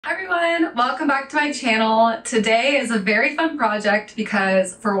everyone, welcome back to my channel. Today is a very fun project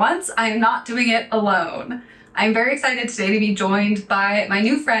because for once I am not doing it alone. I'm very excited today to be joined by my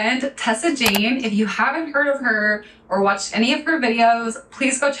new friend Tessa Jane. If you haven't heard of her or watched any of her videos,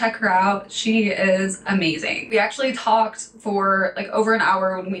 please go check her out. She is amazing. We actually talked for like over an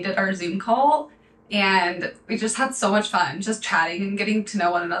hour when we did our Zoom call, and we just had so much fun just chatting and getting to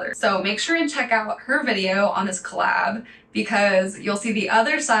know one another. So make sure and check out her video on this collab because you'll see the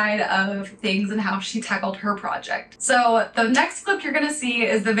other side of things and how she tackled her project. So the next clip you're gonna see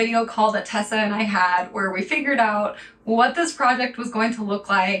is the video call that Tessa and I had where we figured out what this project was going to look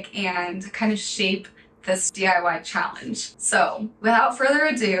like and kind of shape this DIY challenge. So without further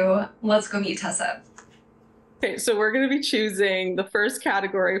ado, let's go meet Tessa. Okay, so we're going to be choosing the first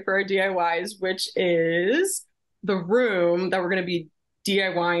category for our DIYs, which is the room that we're going to be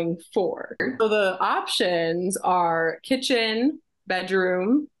DIYing for. So the options are kitchen,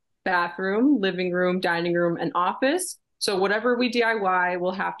 bedroom, bathroom, living room, dining room, and office. So whatever we DIY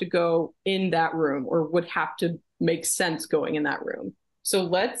will have to go in that room or would have to make sense going in that room. So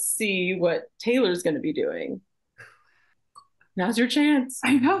let's see what Taylor's going to be doing. Now's your chance.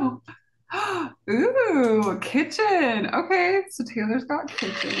 I know. Ooh, kitchen. Okay, so Taylor's got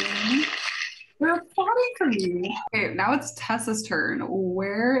kitchen. They're funny for me. Okay, now it's Tessa's turn.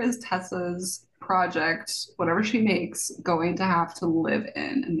 Where is Tessa's project, whatever she makes, going to have to live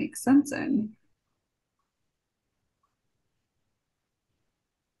in and make sense in?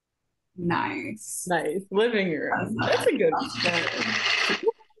 Nice. Nice. Living room. That's a good one.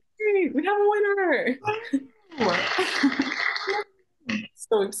 We have a winner.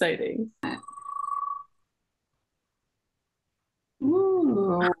 So exciting.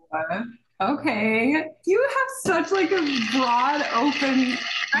 Ooh. Okay. You have such like a broad open.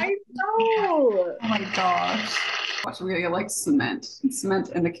 I know. Oh my gosh. Watch, we're gonna get like cement. Cement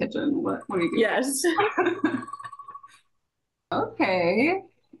in the kitchen. What do you do? Yes. Okay.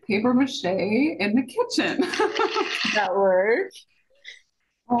 Paper mache in the kitchen. That works.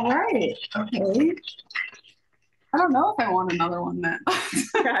 All right. Okay. I don't know if I want another one then.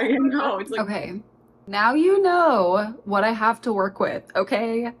 Yeah, I know. It's like okay. Now you know what I have to work with,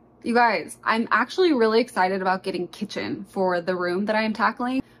 okay? You guys, I'm actually really excited about getting kitchen for the room that I am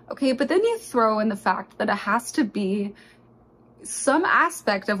tackling. Okay, but then you throw in the fact that it has to be some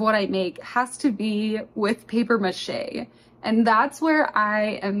aspect of what I make has to be with paper mache. And that's where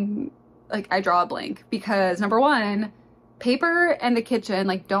I am like, I draw a blank because number one, paper and the kitchen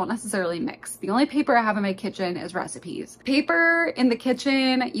like don't necessarily mix. The only paper I have in my kitchen is recipes. Paper in the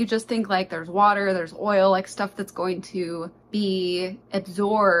kitchen, you just think like there's water, there's oil, like stuff that's going to be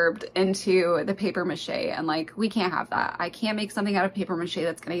absorbed into the paper mache, and like we can't have that. I can't make something out of paper mache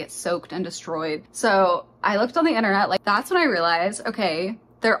that's gonna get soaked and destroyed. So I looked on the internet, like that's when I realized, okay,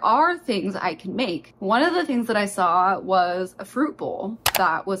 there are things I can make. One of the things that I saw was a fruit bowl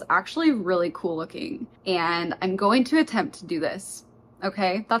that was actually really cool looking, and I'm going to attempt to do this.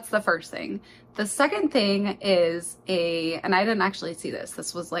 Okay, that's the first thing. The second thing is and I didn't actually see this.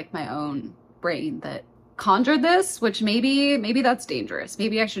 This was like my own brain that conjured this, which maybe that's dangerous.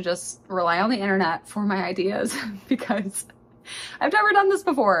 Maybe I should just rely on the internet for my ideas because I've never done this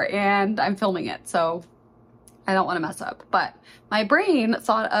before and I'm filming it, so I don't want to mess up. But my brain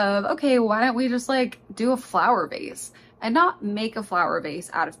thought of, okay, why don't we just like do a flower vase and not make a flower vase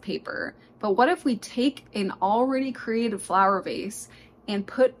out of paper, but what if we take an already created flower vase and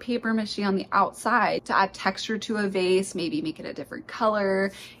put paper mache on the outside to add texture to a vase, maybe make it a different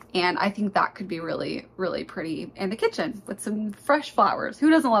color. And I think that could be really, really pretty in the kitchen with some fresh flowers. Who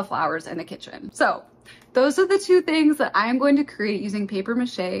doesn't love flowers in the kitchen? So those are the two things that I'm going to create using paper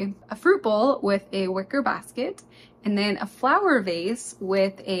mache: a fruit bowl with a wicker basket, and then a flower vase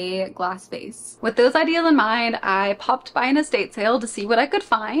with a glass vase. With those ideas in mind, I popped by an estate sale to see what I could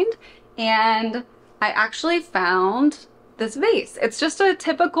find, and I actually found this vase. It's just a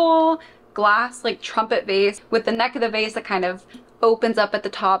typical glass like trumpet vase with the neck of the vase that kind of opens up at the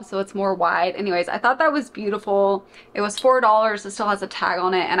top so it's more wide. Anyways, I thought that was beautiful. It was $4. It still has a tag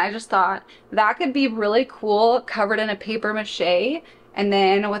on it, and I just thought that could be really cool covered in a paper mache and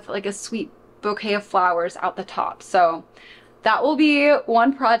then with like a sweet bouquet of flowers out the top. So that will be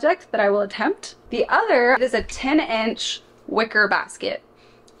one project that I will attempt. The other is a 10-inch wicker basket,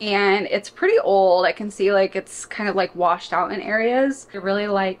 and it's pretty old. I can see like it's kind of like washed out in areas. I really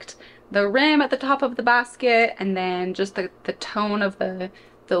liked the rim at the top of the basket, and then just the tone of the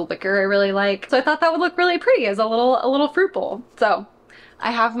wicker I really like. So I thought that would look really pretty as a little fruit bowl. So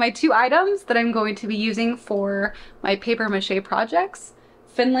I have my two items that I'm going to be using for my paper mache projects.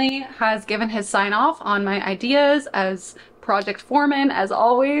 Finley has given his sign off on my ideas as project foreman as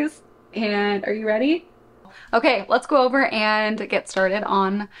always. And are you ready? Okay, let's go over and get started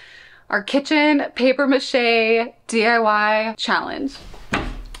on our kitchen paper mache DIY challenge.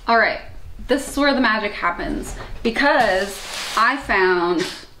 All right, this is where the magic happens because I found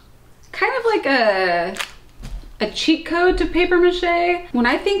kind of like a cheat code to paper mache. When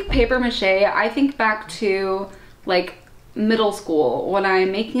I think paper mache, I think back to like middle school when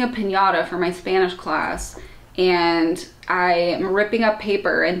I'm making a piñata for my Spanish class and I am ripping up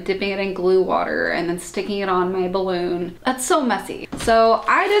paper and dipping it in glue water and then sticking it on my balloon. That's so messy. So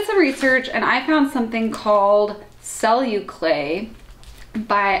I did some research and I found something called Celluclay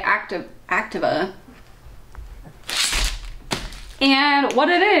by Activa. And what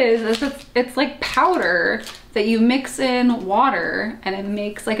it is it's like powder that you mix in water and it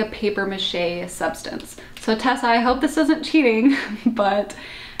makes like a paper mache substance. So Tessa, I hope this isn't cheating, but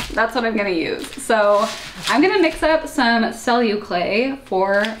that's what I'm gonna use. So I'm gonna mix up some Celluclay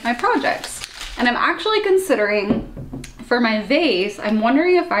for my projects. And I'm actually considering for my vase, I'm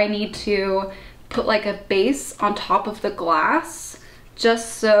wondering if I need to put like a base on top of the glass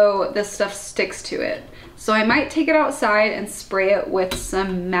just so this stuff sticks to it. So I might take it outside and spray it with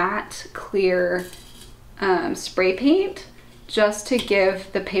some matte clear spray paint just to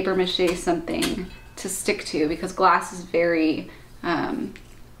give the paper mache something to stick to because glass is very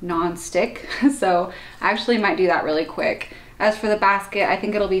non-stick. So I actually might do that really quick. As for the basket, I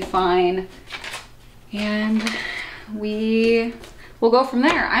think it'll be fine. And we will go from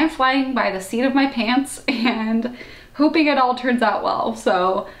there. I'm flying by the seat of my pants and hoping it all turns out well.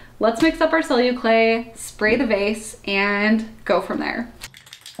 So let's mix up our Celluclay, spray the vase, and go from there.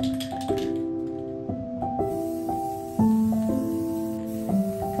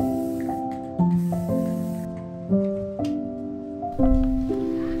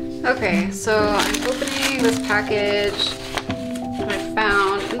 Okay, so I'm opening this package and I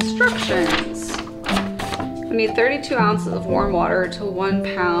found instructions. We need 32 ounces of warm water to 1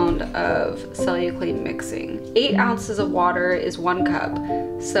 pound of Celluclay mixing. 8 ounces of water is 1 cup,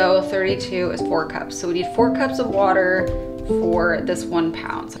 so 32 is 4 cups. So we need 4 cups of water for this 1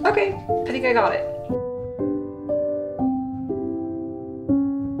 pound. So, okay, I think I got it.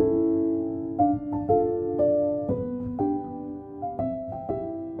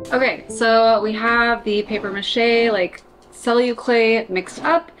 Okay, so we have the paper mache, like Celluclay mixed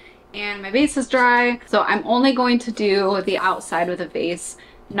up, and my vase is dry. So I'm only going to do the outside with the vase,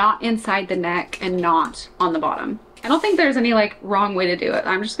 not inside the neck and not on the bottom. I don't think there's any like wrong way to do it.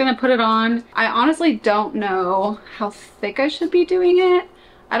 I'm just gonna put it on. I honestly don't know how thick I should be doing it.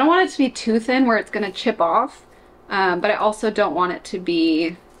 I don't want it to be too thin where it's gonna chip off, but I also don't want it to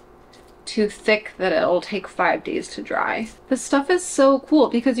be too thick that it'll take 5 days to dry. This stuff is so cool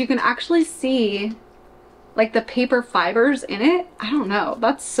because you can actually see like the paper fibers in it. I don't know,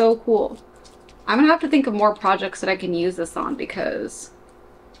 that's so cool. I'm gonna have to think of more projects that I can use this on because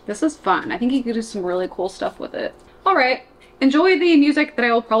this is fun. I think you could do some really cool stuff with it. All right, enjoy the music that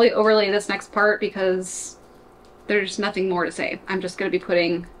I will probably overlay this next part because there's nothing more to say. I'm just gonna be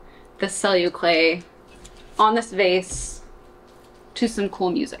putting the Celluclay on this vase to some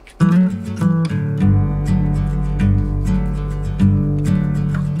cool music.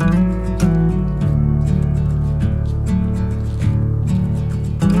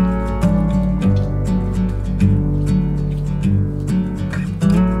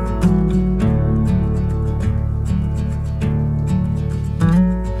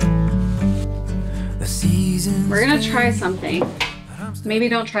 We're gonna try something. Maybe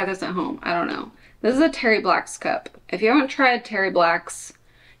don't try this at home. I don't know. This is a Terry Black's cup. If you haven't tried Terry Black's,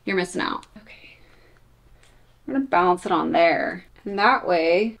 you're missing out. Okay. I'm gonna balance it on there. And that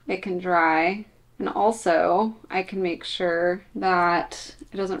way it can dry. And also I can make sure that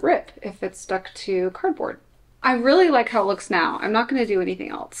it doesn't rip if it's stuck to cardboard. I really like how it looks now. I'm not gonna do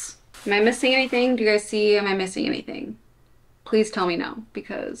anything else. Am I missing anything? Do you guys see, am I missing anything? Please tell me no,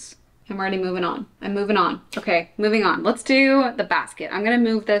 because I'm already moving on. I'm moving on. Okay, moving on. Let's do the basket. I'm gonna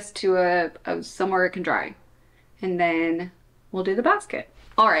move this to somewhere it can dry. And then we'll do the basket.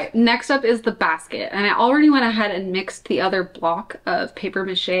 All right, next up is the basket. And I already went ahead and mixed the other block of paper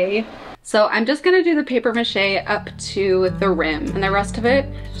mache. So I'm just gonna do the paper mache up to the rim. And the rest of it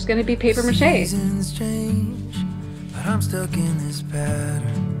is just gonna be paper mache. Seasons change, but I'm stuck in this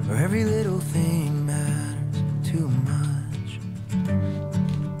pattern where every little thing matters too much.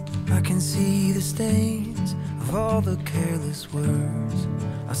 I can see the stains of all the careless words.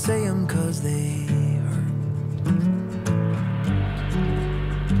 I say them 'cause they hurt.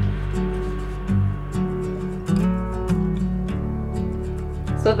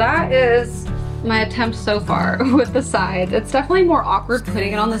 So that is my attempt so far with the sides. It's definitely more awkward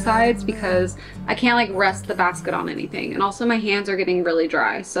putting it on the sides because I can't like rest the basket on anything. And also my hands are getting really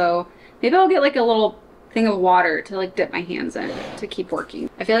dry. So maybe I'll get like a little thing of water to like dip my hands in to keep working.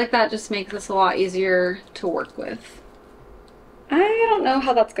 I feel like that just makes this a lot easier to work with. I don't know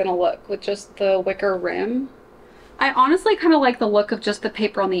how that's gonna look with just the wicker rim. I honestly kind of like the look of just the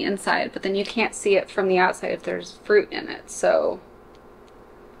paper on the inside, but then you can't see it from the outside if there's fruit in it. So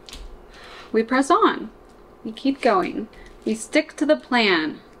we press on. We keep going. We stick to the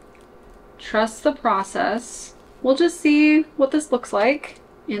plan. Trust the process. We'll just see what this looks like,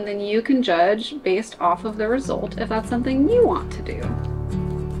 and then you can judge based off of the result if that's something you want to do.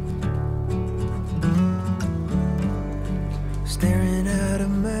 Staring at a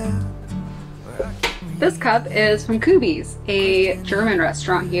map. This cup is from Kubi's, a German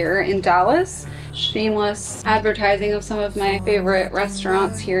restaurant here in Dallas. Shameless advertising of some of my favorite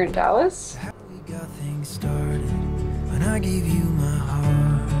restaurants here in Dallas. We got things started when I gave you my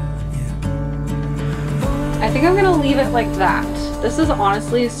heart, yeah. I think I'm gonna leave it like that. This is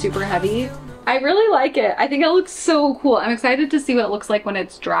honestly super heavy. I really like it. I think it looks so cool. I'm excited to see what it looks like when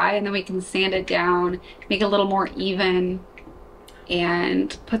it's dry, and then we can sand it down, make it a little more even,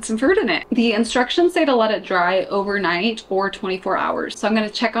 and put some fruit in it. The instructions say to let it dry overnight or 24 hours. So I'm gonna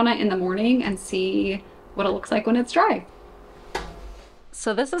check on it in the morning and see what it looks like when it's dry.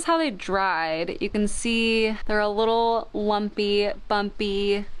 So this is how they dried. You can see they're a little lumpy,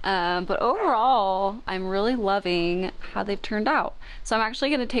 bumpy, but overall, I'm really loving how they've turned out. So I'm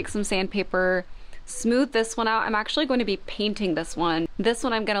actually gonna take some sandpaper, smooth this one out. I'm actually going to be painting this one. This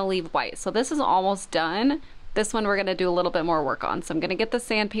one I'm gonna leave white. So this is almost done. This one we're gonna do a little bit more work on. So I'm gonna get the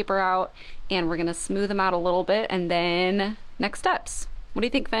sandpaper out and we're gonna smooth them out a little bit, and then next steps. What do you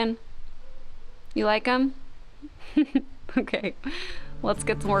think, Finn? You like them? Okay, let's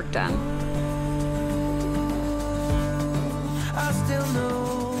get some work done. I still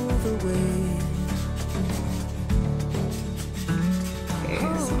know the way. Okay,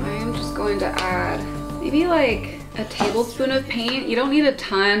 so I'm just going to add maybe like a tablespoon of paint. You don't need a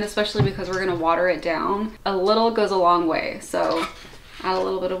ton, especially because we're gonna water it down. A little goes a long way. So add a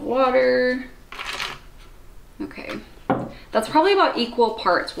little bit of water. Okay, that's probably about equal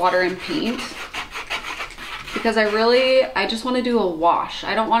parts water and paint, because I just want to do a wash.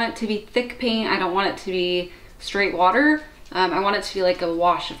 I don't want it to be thick paint. I don't want it to be straight water. I want it to be like a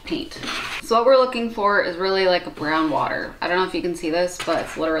wash of paint. So what we're looking for is really like a brown water. I don't know if you can see this, but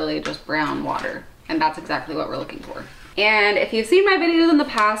it's literally just brown water. And that's exactly what we're looking for. And if you've seen my videos in the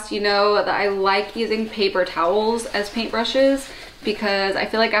past, you know that I like using paper towels as paintbrushes because I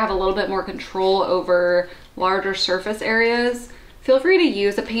feel like I have a little bit more control over larger surface areas. Feel free to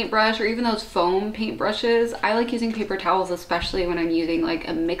use a paintbrush or even those foam paintbrushes. I like using paper towels, especially when I'm using like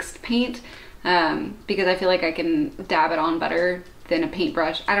a mixed paint, because I feel like I can dab it on better than a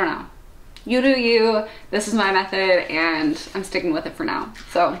paintbrush. I don't know. You do you. This is my method and I'm sticking with it for now.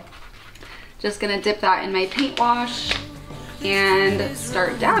 So just gonna dip that in my paint wash and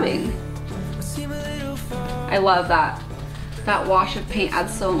start dabbing. I love that. That wash of paint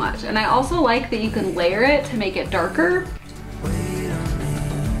adds so much. And I also like that you can layer it to make it darker.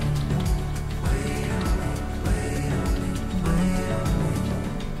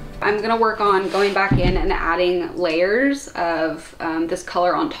 I'm gonna work on going back in and adding layers of this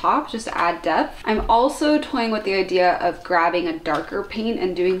color on top just to add depth. I'm also toying with the idea of grabbing a darker paint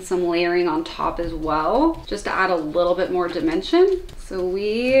and doing some layering on top as well, just to add a little bit more dimension. So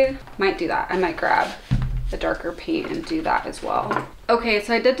we might do that. I might grab the darker paint and do that as well. Okay,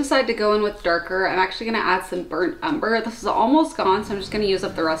 so I did decide to go in with darker. I'm actually gonna add some burnt umber. This is almost gone, so I'm just gonna use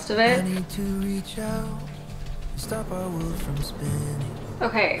up the rest of it. I need to reach out, stop our world from spinning.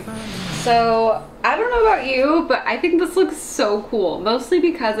 Okay, so I don't know about you, but I think this looks so cool, mostly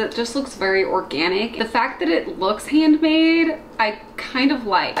because it just looks very organic. The fact that it looks handmade, I kind of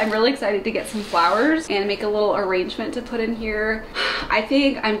like. I'm really excited to get some flowers and make a little arrangement to put in here. I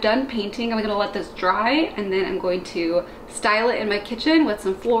think I'm done painting. I'm gonna let this dry and then I'm going to style it in my kitchen with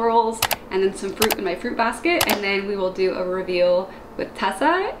some florals and then some fruit in my fruit basket, and then we will do a reveal with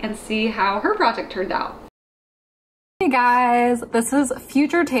Tessa and see how her project turned out. Hey guys, this is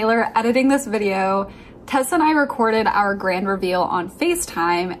future Taylor editing this video. Tessa and I recorded our grand reveal on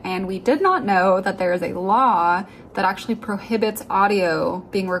FaceTime, and we did not know that there is a law that actually prohibits audio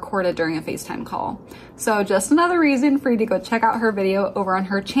being recorded during a FaceTime call. So just another reason for you to go check out her video over on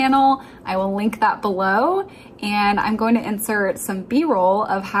her channel. I will link that below, and I'm going to insert some B-roll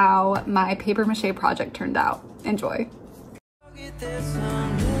of how my paper mache project turned out. Enjoy.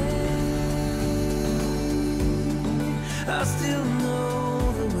 I still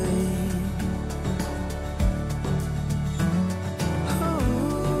know the way.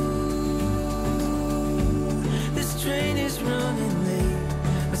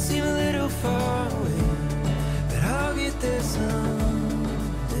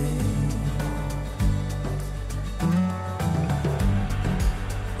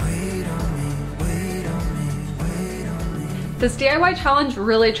 This DIY challenge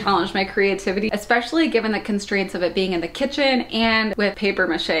really challenged my creativity, especially given the constraints of it being in the kitchen and with paper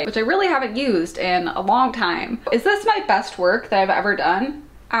mache, which I really haven't used in a long time. Is this my best work that I've ever done?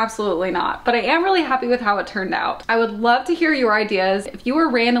 Absolutely not, but I am really happy with how it turned out. I would love to hear your ideas. If you were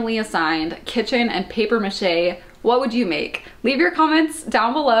randomly assigned kitchen and paper mache, what would you make? Leave your comments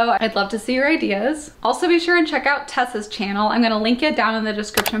down below. I'd love to see your ideas. Also be sure and check out Tessa's channel. I'm gonna link it down in the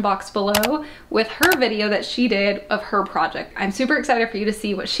description box below with her video that she did of her project. I'm super excited for you to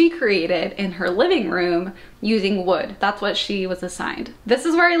see what she created in her living room using wood. That's what she was assigned. This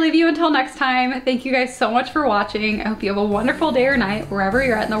is where I leave you until next time. Thank you guys so much for watching. I hope you have a wonderful day or night wherever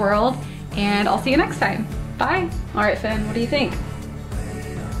you're at in the world, and I'll see you next time. Bye. All right, Finn, what do you think?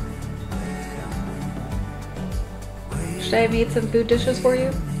 Should I have made some food dishes for you?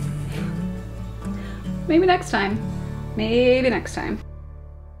 Maybe next time. Maybe next time.